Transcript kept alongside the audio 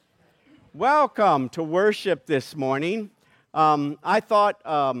Welcome to worship this morning. I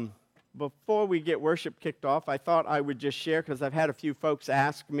thought before we get worship kicked off, I thought I would just share, because I've had a few folks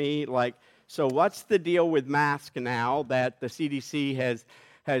ask me, like, so what's the deal with masks now that the CDC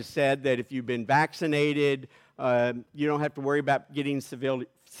has said that if you've been vaccinated, you don't have to worry about getting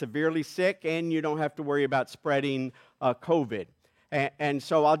severely sick, and you don't have to worry about spreading COVID. And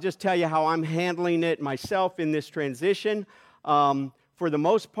so I'll just tell you how I'm handling it myself in this transition. For the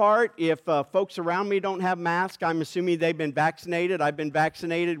most part, if folks around me don't have masks, I'm assuming they've been vaccinated. I've been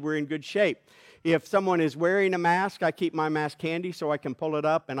vaccinated. We're in good shape. If someone is wearing a mask, I keep my mask handy so I can pull it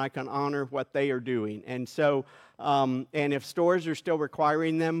up and I can honor what they are doing. And so, and if stores are still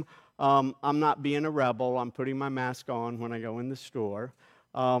requiring them, I'm not being a rebel. I'm putting my mask on when I go in the store.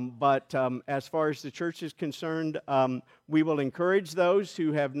 But as far as the church is concerned, we will encourage those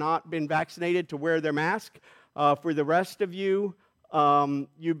who have not been vaccinated to wear their mask. For the rest of you,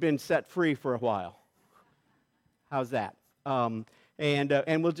 you've been set free for a while. How's that? And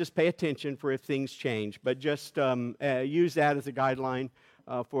we'll just pay attention for if things change, but just use that as a guideline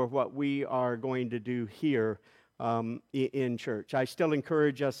for what we are going to do here in church. I still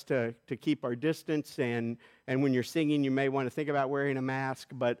encourage us to keep our distance, and when you're singing, you may want to think about wearing a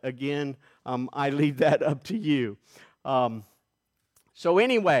mask, but again, I leave that up to you. So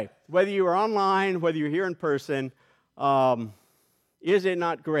anyway, whether you are online, whether you're here in person, is it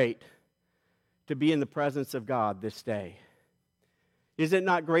not great to be in the presence of God this day? Is it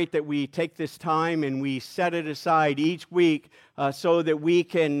not great that we take this time and we set it aside each week so that we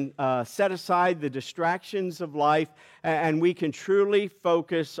can set aside the distractions of life and we can truly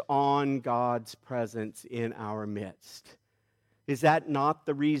focus on God's presence in our midst? Is that not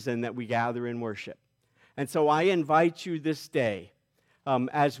the reason that we gather in worship? And so I invite you this day,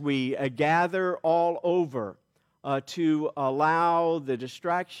 as we gather all over, to allow the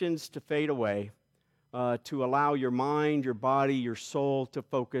distractions to fade away, to allow your mind, your body, your soul to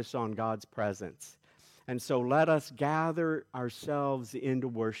focus on God's presence. And so let us gather ourselves into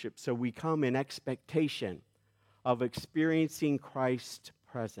worship so we come in expectation of experiencing Christ's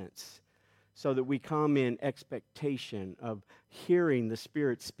presence, so that we come in expectation of hearing the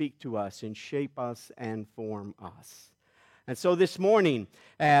Spirit speak to us and shape us and form us. And so this morning,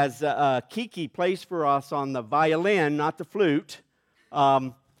 as Kiki plays for us on the violin, not the flute,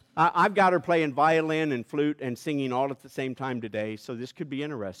 I've got her playing violin and flute and singing all at the same time today, so this could be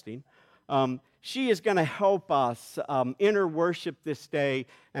interesting. She is going to help us enter worship this day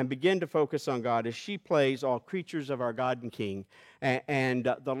and begin to focus on God as she plays All Creatures of Our God and King,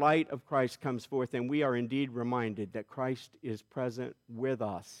 and the light of Christ comes forth, and we are indeed reminded that Christ is present with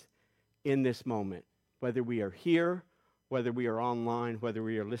us in this moment, whether we are here, whether we are online, whether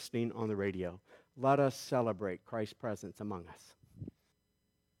we are listening on the radio. Let us celebrate Christ's presence among us.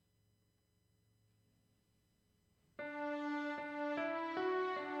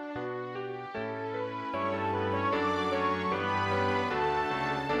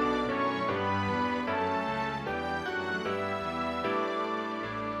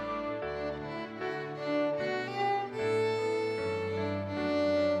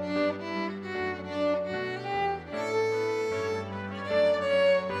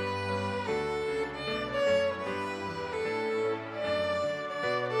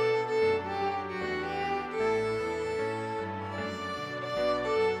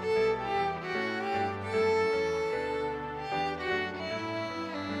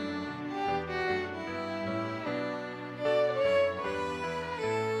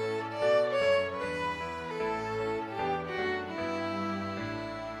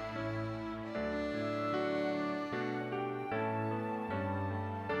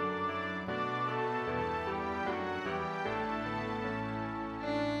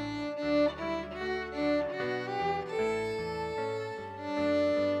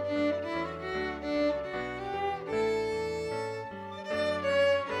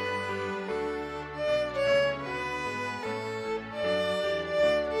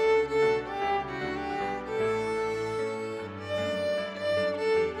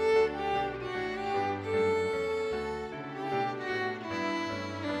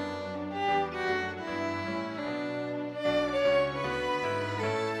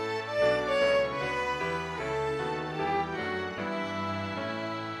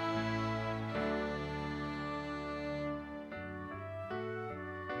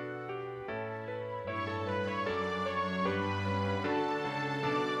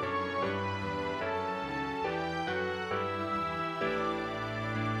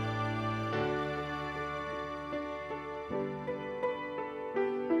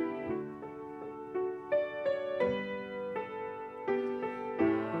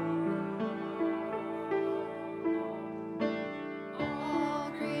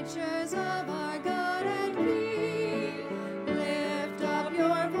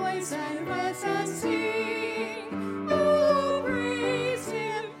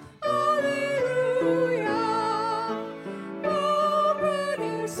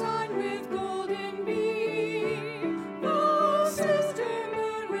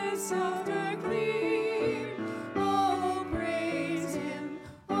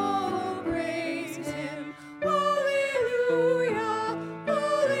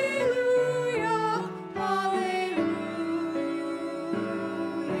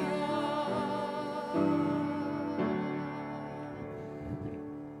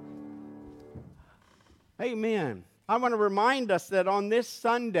 Amen. I want to remind us that on this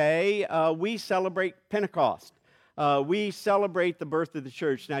Sunday, we celebrate Pentecost. We celebrate the birth of the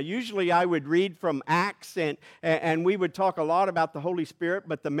church. Now, usually I would read from Acts, and we would talk a lot about the Holy Spirit,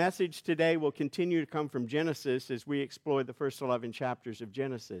 but the message today will continue to come from Genesis as we explore the first 11 chapters of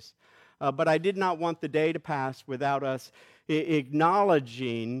Genesis. But I did not want the day to pass without us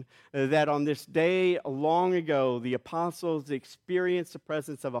acknowledging that on this day long ago, the apostles experienced the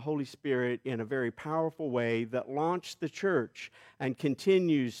presence of a Holy Spirit in a very powerful way that launched the church and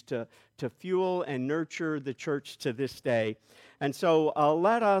continues to fuel and nurture the church to this day. And so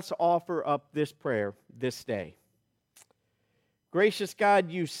let us offer up this prayer this day. Gracious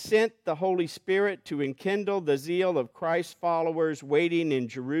God, you sent the Holy Spirit to enkindle the zeal of Christ's followers waiting in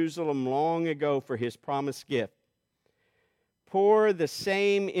Jerusalem long ago for his promised gift. Pour the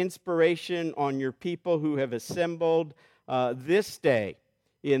same inspiration on your people who have assembled this day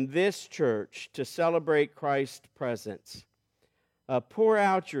in this church to celebrate Christ's presence. Pour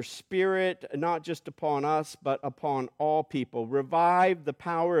out your Spirit not just upon us, but upon all people. Revive the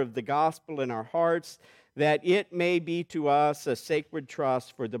power of the gospel in our hearts, that it may be to us a sacred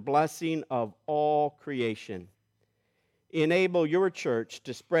trust for the blessing of all creation. Enable your church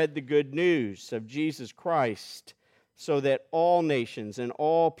to spread the good news of Jesus Christ so that all nations and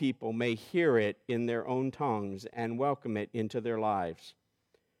all people may hear it in their own tongues and welcome it into their lives.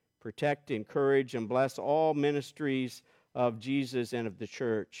 Protect, encourage, and bless all ministries of Jesus and of the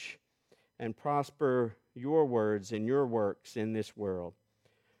church, and prosper your words and your works in this world,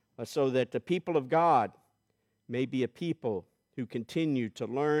 so that the people of God may be a people who continue to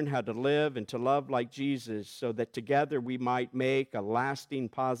learn how to live and to love like Jesus, so that together we might make a lasting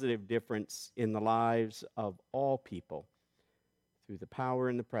positive difference in the lives of all people through the power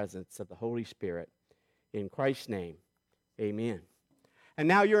and the presence of the Holy Spirit. In Christ's name, amen. And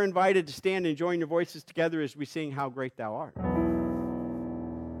now you're invited to stand and join your voices together as we sing How Great Thou Art.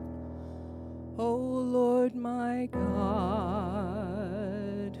 O Lord my God,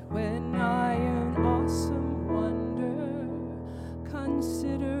 when I in awesome wonder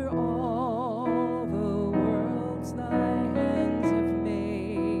consider all the worlds thy hands have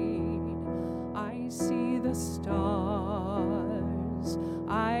made, I see the stars,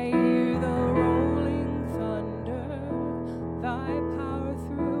 I hear the rolling thunder, thy power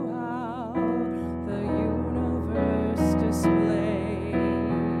throughout the universe displayed.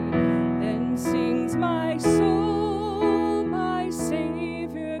 Then sings my soul, my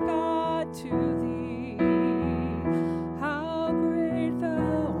Savior God, to thee. How great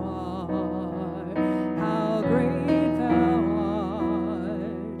thou art, how great thou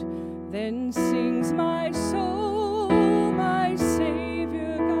art. Then sings my soul, my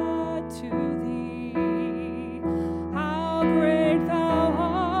Savior God, to thee. How great thou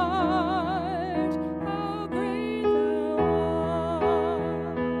art, how great thou art.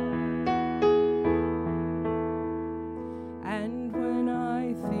 And when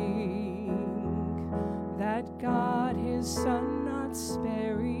I think that God his Son not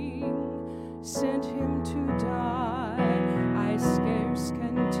sparing sent him to die, I scarce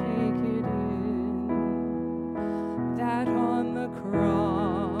can take it in, that on the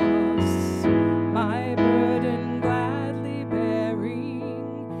cross, my burden gladly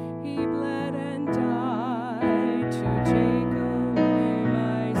bearing, he bled and died to take away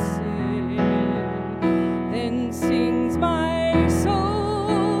my sin. Then sings my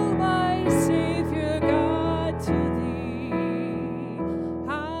soul, my Savior God, to thee.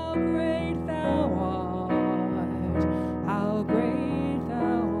 How great thou art, how great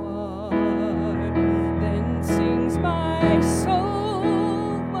thou art. Then sings my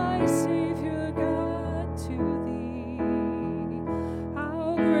soul, my Savior God, to thee.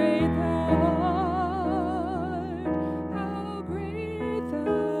 How great thou art, how great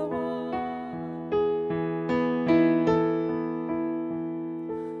thou art.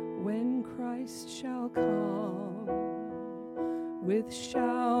 When Christ shall come with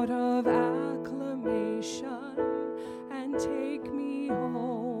shout of acclamation and take me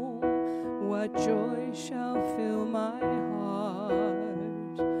home, what joy shall fill my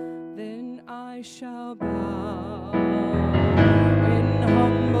heart? Then I shall bow in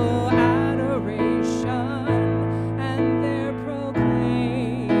humble adoration and there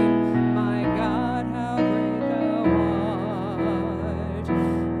proclaim, my God, how great thou art.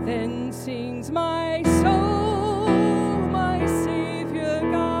 Then sings my soul, my Savior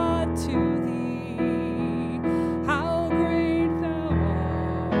God, to thee. How great thou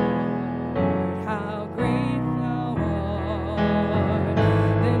art, how great thou art.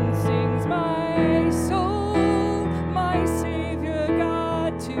 Then sings my soul, my Savior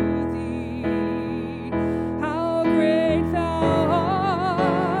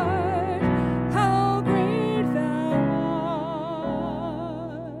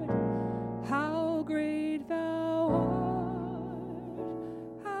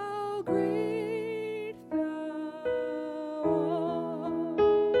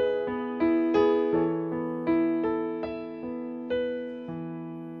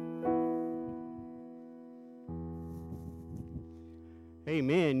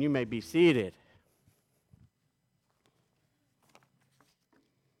Amen. You may be seated.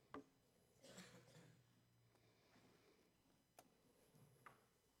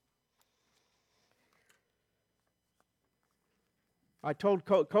 I told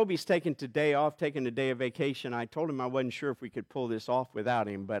Kobe's taking today off, taking a day of vacation. I told him I wasn't sure if we could pull this off without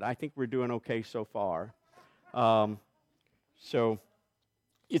him, but I think we're doing okay so far. So,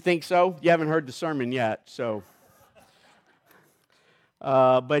 you think so? You haven't heard the sermon yet, so.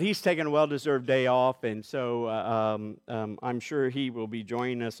 But he's taking a well-deserved day off, and so I'm sure he will be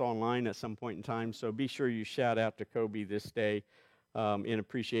joining us online at some point in time. So be sure you shout out to Kobe this day in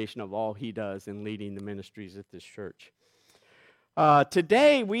appreciation of all he does in leading the ministries at this church.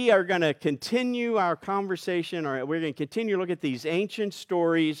 Today we are going to continue our conversation, or we're going to continue to look at these ancient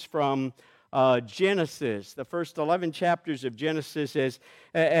stories from Genesis, the first 11 chapters of Genesis,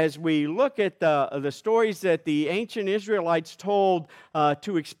 as we look at the stories that the ancient Israelites told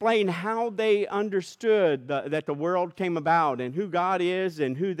to explain how they understood that the world came about and who God is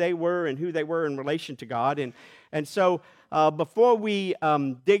and who they were in relation to God. And so before we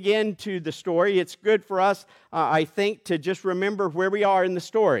dig into the story, it's good for us, I think, to just remember where we are in the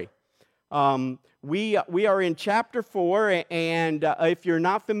story. We are in chapter 4, and if you're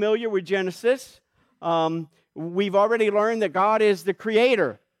not familiar with Genesis, we've already learned that God is the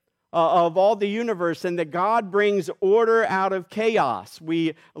creator of all the universe, and that God brings order out of chaos.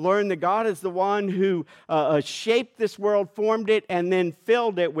 We learn that God is the one who shaped this world, formed it, and then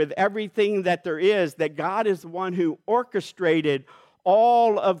filled it with everything that there is, that God is the one who orchestrated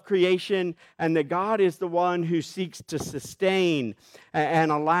all of creation, and that God is the one who seeks to sustain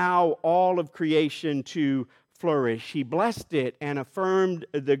and allow all of creation to flourish. He blessed it and affirmed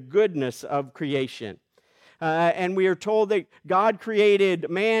the goodness of creation. And we are told that God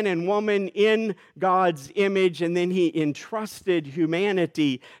created man and woman in God's image, and then He entrusted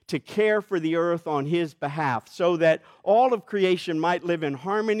humanity to care for the earth on His behalf, so that all of creation might live in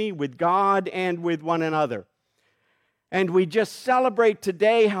harmony with God and with one another. And we just celebrate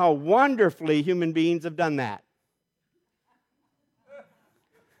today how wonderfully human beings have done that.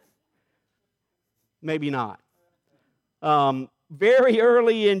 Maybe not. Very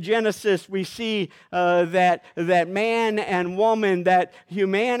early in Genesis, we see that man and woman, that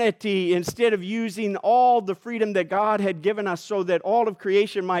humanity, instead of using all the freedom that God had given us so that all of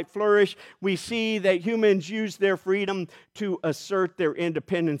creation might flourish, we see that humans use their freedom to assert their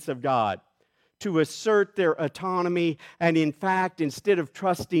independence of God, to assert their autonomy, and in fact, instead of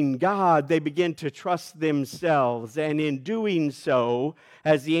trusting God, they begin to trust themselves. And in doing so,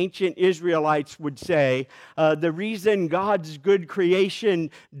 as the ancient Israelites would say, the reason God's good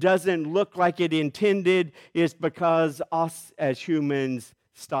creation doesn't look like it intended is because us as humans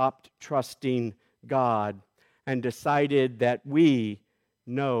stopped trusting God and decided that we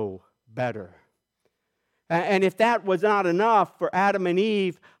know better. And if that was not enough for Adam and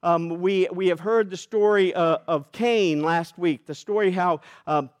Eve, we have heard the story of Cain last week. The story how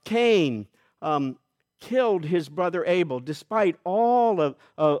Cain killed his brother Abel. Despite all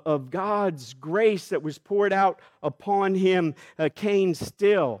of God's grace that was poured out upon him, Cain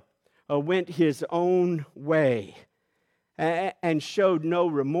still went his own way and showed no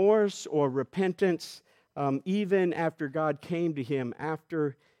remorse or repentance, even after God came to him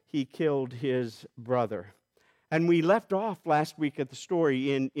after he killed his brother. And we left off last week at the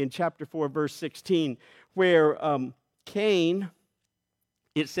story in chapter 4, verse 16, where Cain,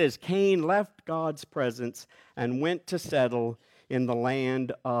 it says, Cain left God's presence and went to settle in the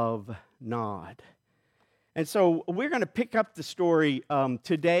land of Nod. And so we're going to pick up the story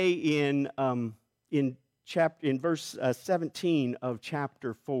today in verse 17 of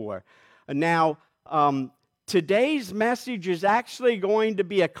chapter 4. Now, today's message is actually going to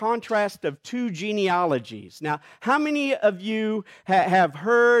be a contrast of two genealogies. Now, how many of you have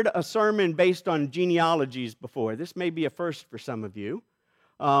heard a sermon based on genealogies before? This may be a first for some of you.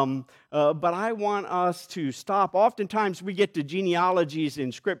 But I want us to stop. Oftentimes we get to genealogies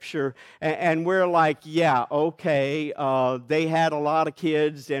in Scripture and we're like, yeah, okay, they had a lot of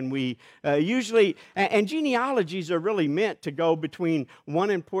kids, and we usually, and genealogies are really meant to go between one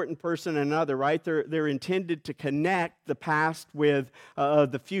important person and another, right? They're intended to connect the past with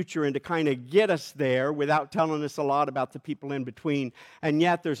the future and to kind of get us there without telling us a lot about the people in between. And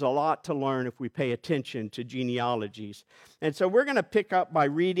yet there's a lot to learn if we pay attention to genealogies. And so we're going to pick up by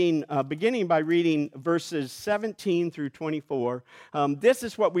reading, beginning by reading verses 17 through 24. This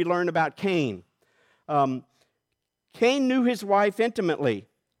is what we learn about Cain. Cain knew his wife intimately.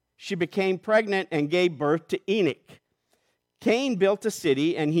 She became pregnant and gave birth to Enoch. Cain built a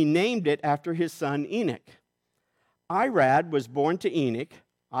city, and he named it after his son Enoch. Irad was born to Enoch.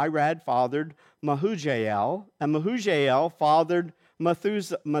 Irad fathered Mehujael, and Mehujael fathered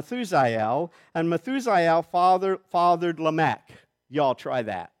Methusael, and Methusael fathered Lamech. Y'all try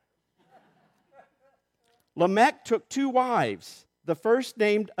that. Lamech took 2 wives, the first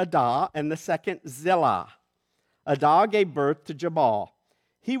named Adah and the second Zillah. Adah gave birth to Jabal.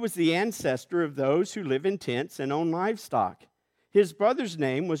 He was the ancestor of those who live in tents and own livestock. His brother's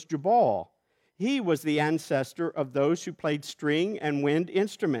name was Jubal. He was the ancestor of those who played string and wind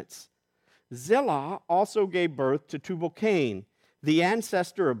instruments. Zillah also gave birth to Tubal-Cain, the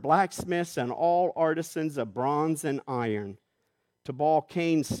ancestor of blacksmiths and all artisans of bronze and iron.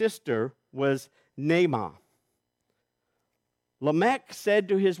 Tubal-Cain's sister was Naamah. Lamech said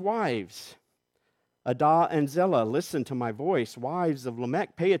to his wives, Adah and Zillah, listen to my voice. Wives of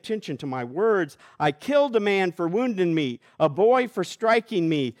Lamech, pay attention to my words. I killed a man for wounding me, a boy for striking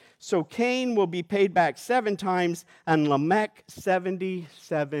me. So Cain will be paid back 7 times, and Lamech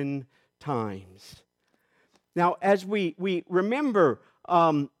 77 times. Now, as we remember,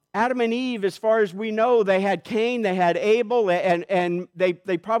 Adam and Eve, as far as we know, they had Cain, they had Abel, and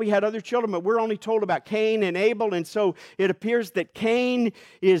they probably had other children, but we're only told about Cain and Abel, and so it appears that Cain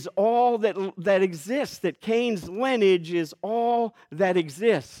is all that exists, that Cain's lineage is all that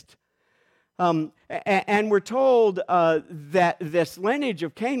exists. And we're told that this lineage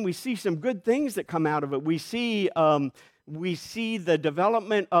of Cain, we see some good things that come out of it. We see the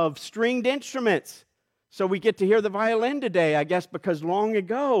development of stringed instruments. So we get to hear the violin today, I guess, because long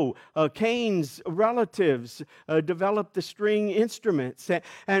ago, Cain's relatives developed the string instruments.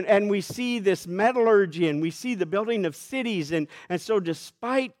 And we see this metallurgy, and we see the building of cities. And so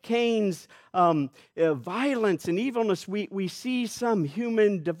despite Cain's violence and evilness, we see some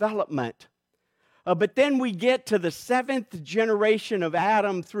human development. But then we get to the 7th generation of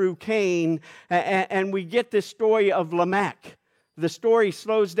Adam through Cain, and we get this story of Lamech. The story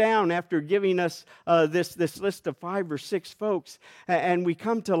slows down after giving us this list of 5 or 6 folks. And we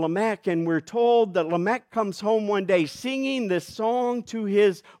come to Lamech, and we're told that Lamech comes home one day singing this song to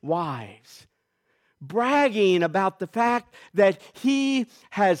his wives, bragging about the fact that he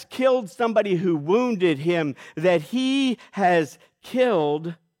has killed somebody who wounded him, that he has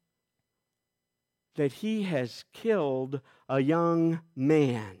killed a young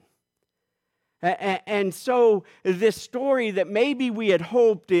man. And so this story that maybe we had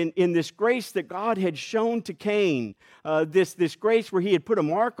hoped in this grace that God had shown to Cain, this grace where he had put a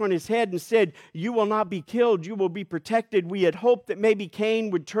mark on his head and said, you will not be killed, you will be protected. We had hoped that maybe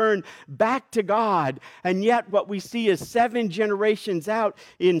Cain would turn back to God. And yet what we see is 7 generations out,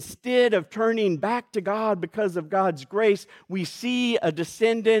 instead of turning back to God because of God's grace, we see a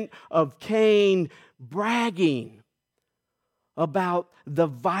descendant of Cain bragging about the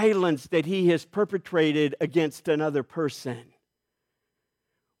violence that he has perpetrated against another person.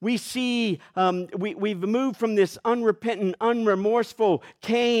 We see, we've moved from this unrepentant, unremorseful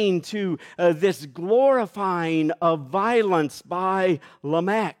Cain to this glorifying of violence by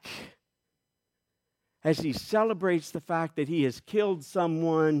Lamech, as he celebrates the fact that he has killed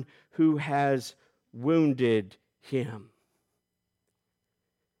someone who has wounded him.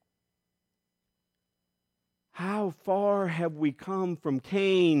 How far have we come from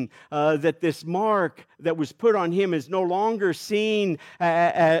Cain that this mark that was put on him is no longer seen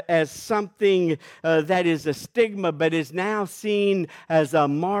as something that is a stigma, but is now seen as a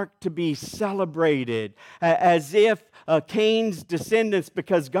mark to be celebrated, as if Cain's descendants,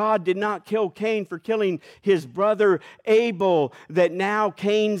 because God did not kill Cain for killing his brother Abel, that now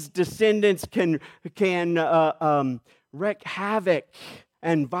Cain's descendants can wreak havoc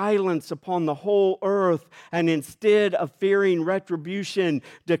and violence upon the whole earth, and instead of fearing retribution,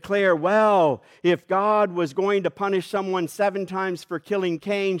 declare, well, if God was going to punish someone 7 times for killing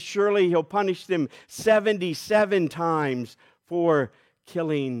Cain, surely he'll punish them 77 times for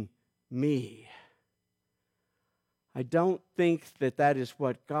killing me. I don't think that is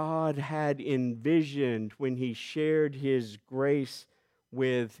what God had envisioned when he shared his grace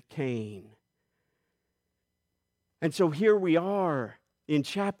with Cain. And so here we are in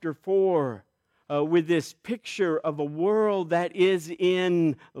chapter 4, with this picture of a world that is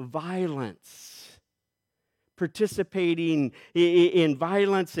in violence, participating in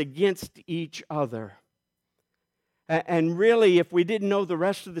violence against each other. And really, if we didn't know the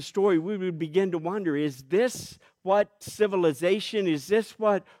rest of the story, we would begin to wonder, is this what civilization, is this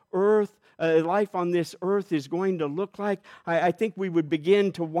what life on this earth is going to look like? I think we would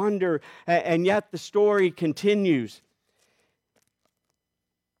begin to wonder, and yet the story continues.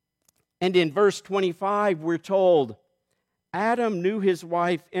 And in verse 25, we're told, Adam knew his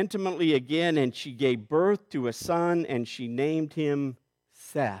wife intimately again, and she gave birth to a son, and she named him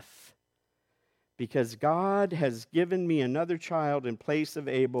Seth, because God has given me another child in place of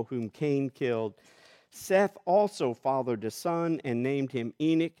Abel, whom Cain killed. Seth also fathered a son and named him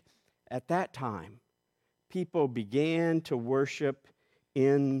Enoch. At that time, people began to worship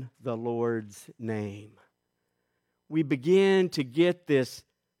in the Lord's name. We begin to get this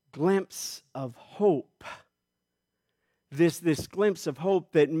glimpse of hope. This glimpse of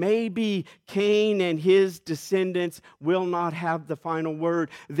hope that maybe Cain and his descendants will not have the final word.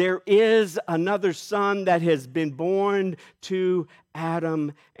 There is another son that has been born to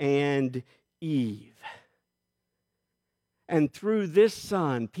Adam and Eve. And through this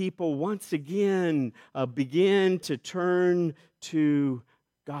son, people once again begin to turn to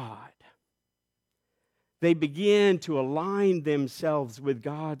God. They begin to align themselves with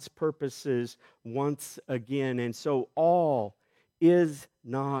God's purposes once again. And so all is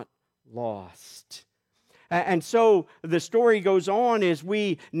not lost. And so the story goes on as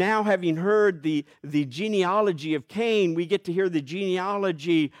we now, having heard the genealogy of Cain, we get to hear the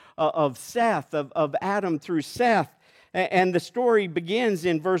genealogy of Seth, of Adam through Seth. And the story begins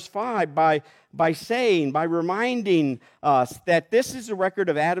in verse 5 by reminding us that this is a record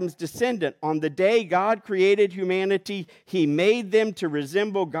of Adam's descendant. On the day God created humanity, He made them to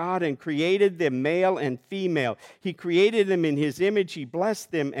resemble God and created them male and female. He created them in His image. He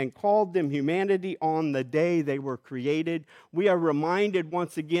blessed them and called them humanity on the day they were created. We are reminded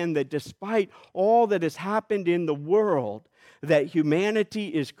once again that despite all that has happened in the world, that humanity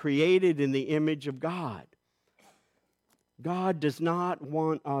is created in the image of God. God does not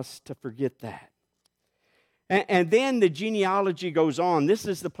want us to forget that. And then the genealogy goes on. This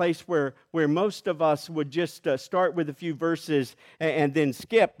is the place where most of us would just start with a few verses and then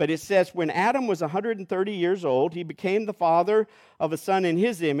skip. But it says, when Adam was 130 years old, he became the father of a son in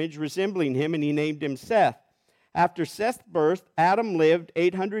his image, resembling him, and he named him Seth. After Seth's birth, Adam lived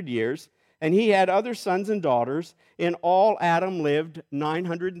 800 years, and he had other sons and daughters. In all, Adam lived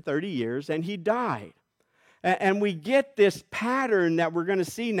 930 years, and he died. And we get this pattern that we're going to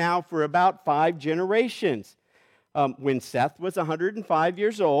see now for about 5 generations. When Seth was 105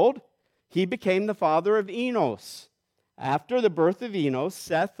 years old, he became the father of Enos. After the birth of Enos,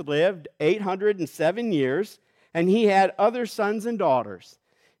 Seth lived 807 years, and he had other sons and daughters.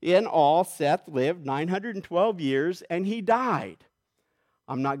 In all, Seth lived 912 years, and he died.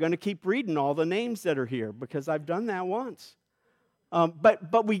 I'm not going to keep reading all the names that are here because I've done that once.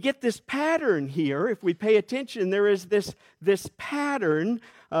 But we get this pattern here. If we pay attention, there is this pattern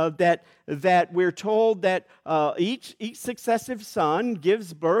that we're told that each successive son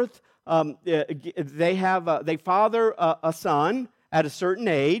gives birth. They father a son at a certain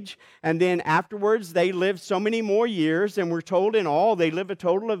age, and then afterwards they live so many more years, and we're told in all they live a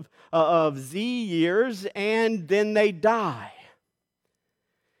total of Z years, and then they die.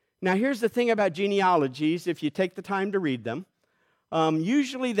 Now here's the thing about genealogies, if you take the time to read them.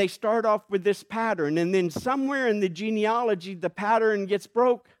 Usually they start off with this pattern, and then somewhere in the genealogy, the pattern gets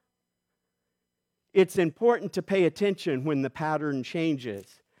broke. It's important to pay attention when the pattern changes.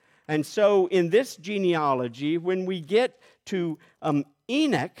 And so in this genealogy, when we get to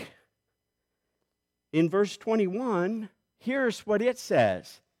Enoch, in verse 21, here's what it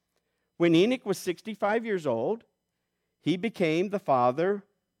says. When Enoch was 65 years old, he became the father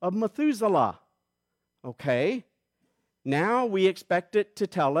of Methuselah. Okay? Now we expect it to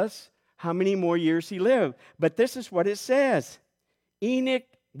tell us how many more years he lived. But this is what it says. Enoch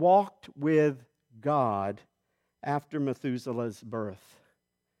walked with God after Methuselah's birth.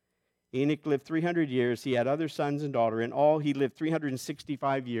 Enoch lived 300 years. He had other sons and daughters. In all, he lived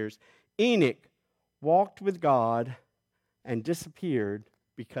 365 years. Enoch walked with God and disappeared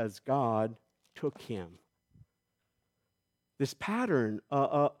because God took him. This pattern,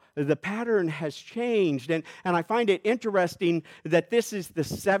 the pattern has changed. And I find it interesting that this is the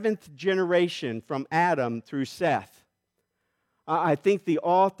 7th generation from Adam through Seth. I think the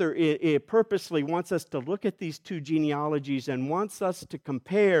author purposely wants us to look at these two genealogies and wants us to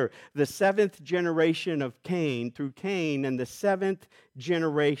compare the 7th generation of Cain through Cain and the 7th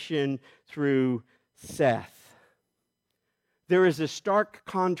generation through Seth. There is a stark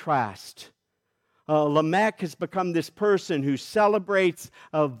contrast. Lamech has become this person who celebrates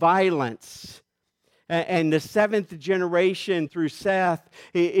violence. And the 7th generation through Seth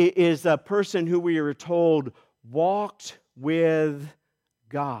is a person who we are told walked with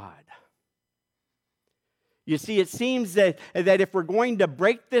God. You see, it seems that if we're going to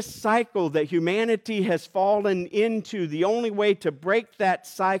break this cycle that humanity has fallen into, the only way to break that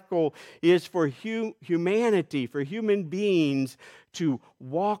cycle is for humanity, for human beings to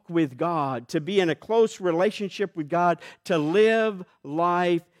walk with God, to be in a close relationship with God, to live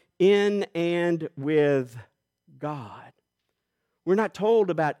life in and with God. We're not told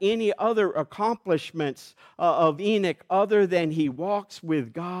about any other accomplishments of Enoch other than he walks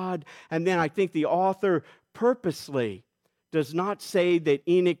with God. And then I think the author purposely does not say that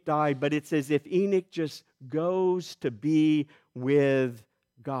Enoch died, but it's as if Enoch just goes to be with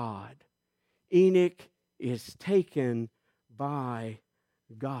God. Enoch is taken by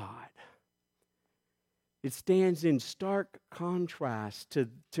God. It stands in stark contrast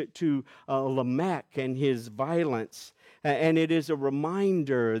to Lamech and his violence. And it is a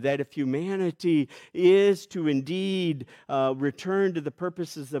reminder that if humanity is to indeed return to the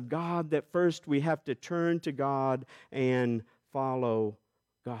purposes of God, that first we have to turn to God and follow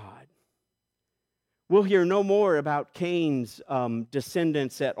God. We'll hear no more about Cain's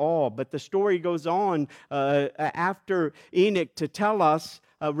descendants at all, but the story goes on after Enoch to tell us,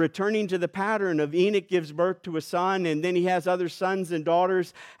 returning to the pattern of Enoch gives birth to a son, and then he has other sons and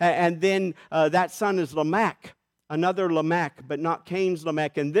daughters, and then that son is Lamech, another Lamech, but not Cain's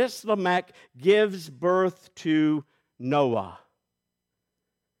Lamech, and this Lamech gives birth to Noah.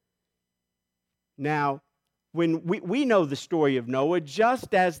 Now, when we know the story of Noah,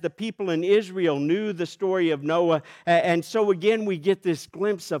 just as the people in Israel knew the story of Noah, and so again we get this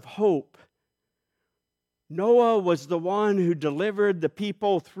glimpse of hope. Noah was the one who delivered the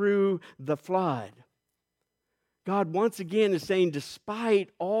people through the flood. God once again is saying, despite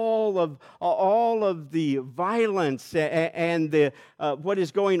all of the violence and the what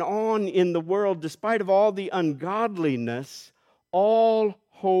is going on in the world, despite of all the ungodliness, all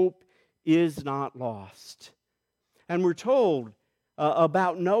hope is not lost. And we're told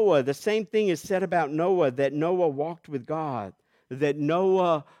about Noah, the same thing is said about Noah, that Noah walked with God, that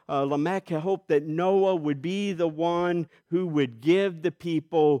Noah, Lamech hoped that Noah would be the one who would give the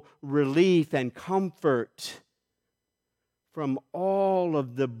people relief and comfort from all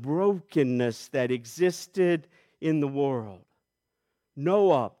of the brokenness that existed in the world.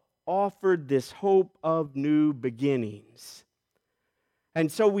 Noah offered this hope of new beginnings. And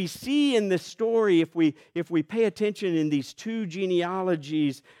so we see in this story, if we pay attention in these two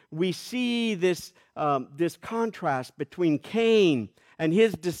genealogies, we see this contrast between Cain and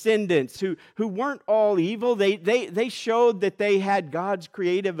his descendants who weren't all evil. They showed that they had God's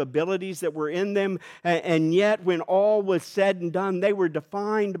creative abilities that were in them, and yet when all was said and done, they were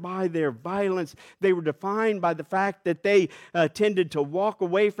defined by their violence. They were defined by the fact that they tended to walk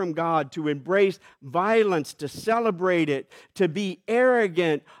away from God, to embrace violence, to celebrate it, to be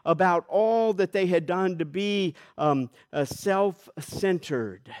arrogant about all that they had done, to be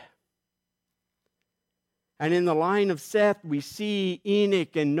self-centered. And in the line of Seth, we see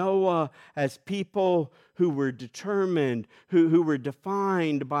Enoch and Noah as people who were determined, who were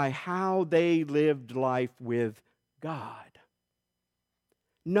defined by how they lived life with God.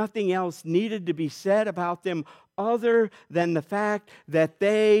 Nothing else needed to be said about them other than the fact that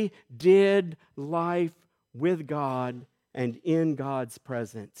they did life with God and in God's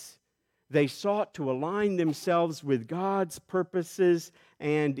presence. They sought to align themselves with God's purposes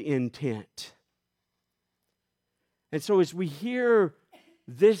and intent. And so as we hear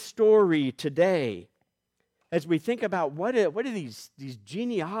this story today, as we think about what are these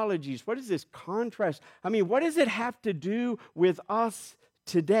genealogies, what is this contrast? I mean, what does it have to do with us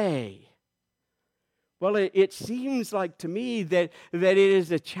today? Well, it seems like to me that it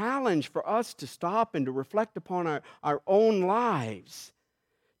is a challenge for us to stop and to reflect upon our own lives,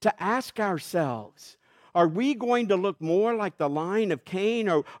 to ask ourselves, are we going to look more like the line of Cain?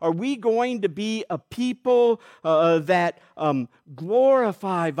 Or are we going to be a people that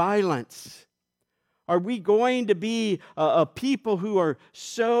glorify violence? Are we going to be a people who are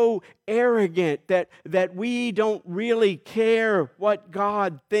so arrogant that we don't really care what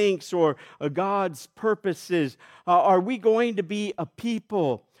God thinks or God's purposes? Are we going to be a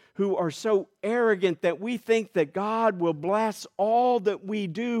people who are so arrogant that we think that God will bless all that we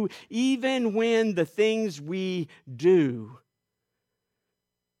do, even when the things we do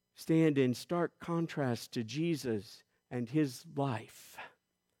stand in stark contrast to Jesus and his life?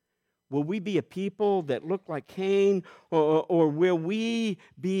 Will we be a people that look like Cain, or will we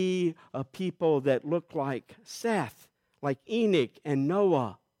be a people that look like Seth, like Enoch and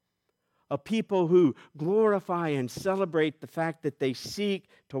Noah? A people who glorify and celebrate the fact that they seek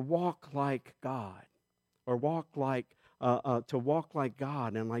to walk like God, or walk like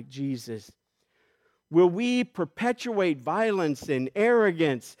God and like Jesus. Will we perpetuate violence and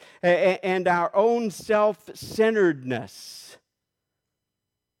arrogance and our own self-centeredness?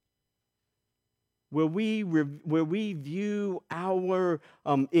 Will we view our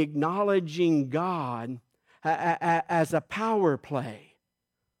acknowledging God as a power play?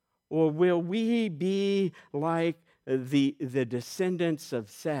 Or will we be like the descendants of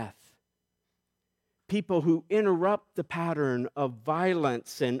Seth? People who interrupt the pattern of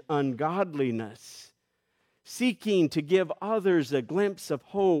violence and ungodliness, seeking to give others a glimpse of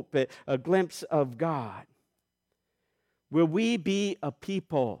hope, a glimpse of God? Will we be a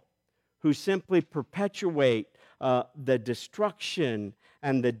people who simply perpetuate the destruction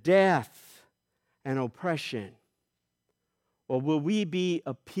and the death and oppression? Or will we be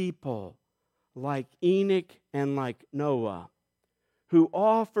a people like Enoch and like Noah, who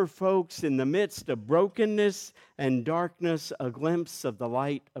offer folks in the midst of brokenness and darkness a glimpse of the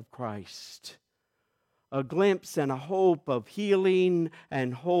light of Christ, a glimpse and a hope of healing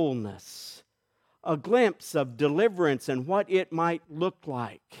and wholeness, a glimpse of deliverance and what it might look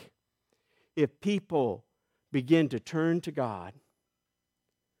like if people begin to turn to God,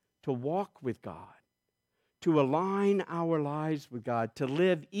 to walk with God, to align our lives with God, to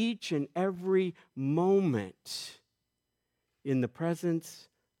live each and every moment in the presence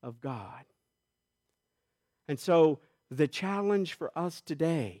of God. And so the challenge for us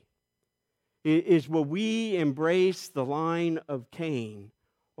today is, will we embrace the line of Cain,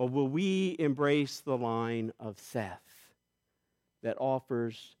 or will we embrace the line of Seth that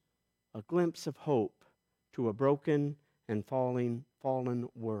offers a glimpse of hope to a broken and fallen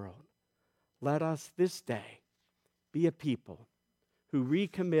world? Let us this day be a people who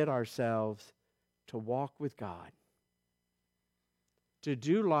recommit ourselves to walk with God, to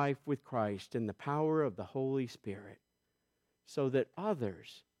do life with Christ in the power of the Holy Spirit, so that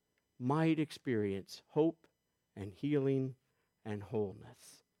others might experience hope and healing and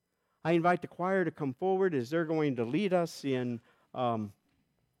wholeness. I invite the choir to come forward as they're going to lead us in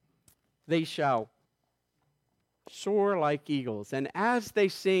They Shall Soar Like Eagles. And as they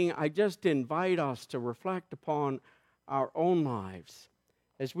sing, I just invite us to reflect upon our own lives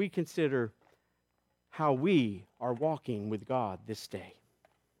as we consider how we are walking with God this day.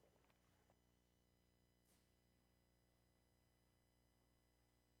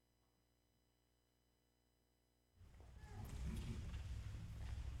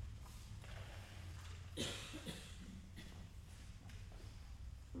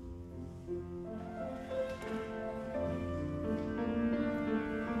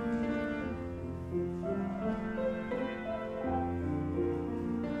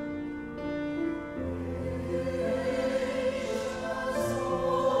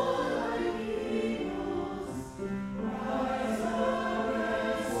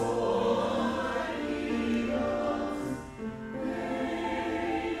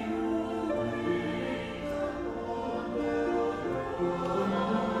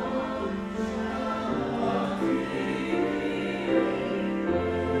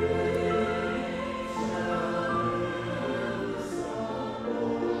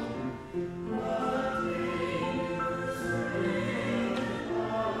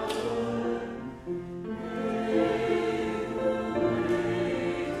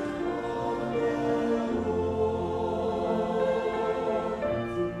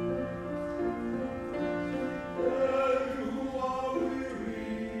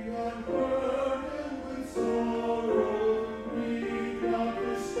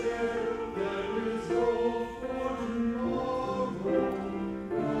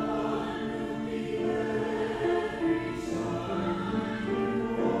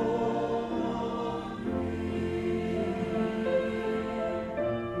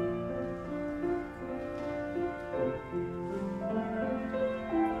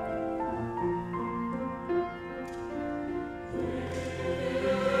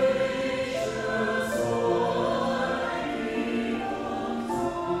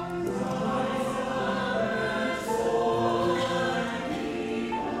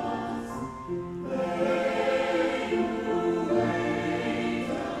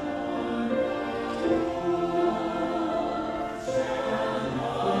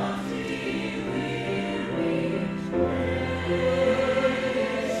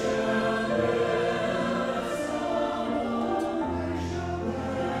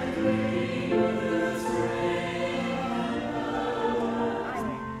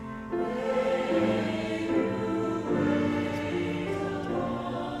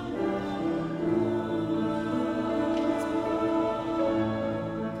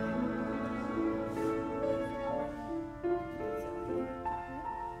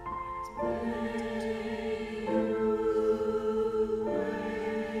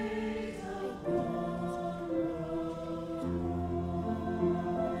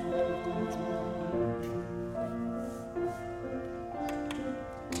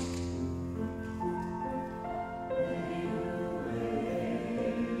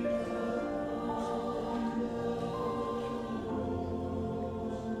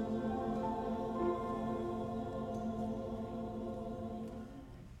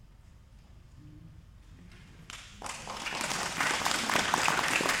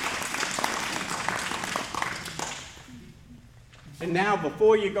 And now,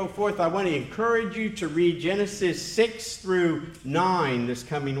 before you go forth, I want to encourage you to read Genesis 6 through 9 this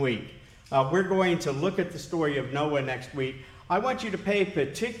coming week. We're going to look at the story of Noah next week. I want you to pay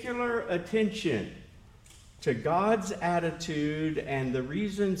particular attention to God's attitude and the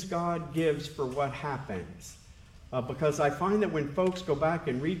reasons God gives for what happens. Because I find that when folks go back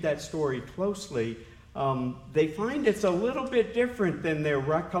and read that story closely, they find it's a little bit different than their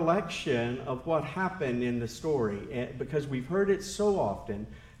recollection of what happened in the story, because we've heard it so often.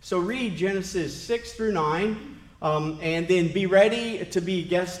 So read Genesis 6 through 9, and then be ready to be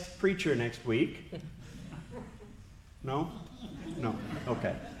guest preacher next week. No? No.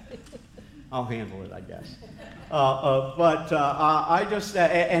 Okay. I'll handle it, I guess. I just,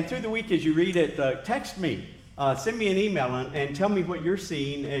 and through the week as you read it, text me, send me an email, and tell me what you're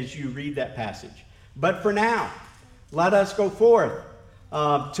seeing as you read that passage. But for now, let us go forth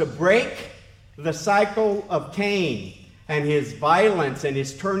to break the cycle of Cain and his violence and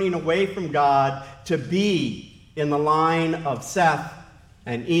his turning away from God, to be in the line of Seth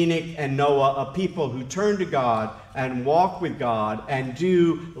and Enoch and Noah, a people who turn to God and walk with God and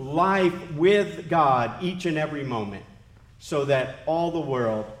do life with God each and every moment, so that all the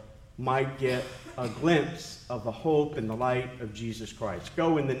world might get a glimpse of the hope and the light of Jesus Christ.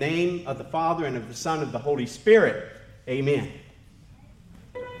 Go in the name of the Father and of the Son and of the Holy Spirit. Amen.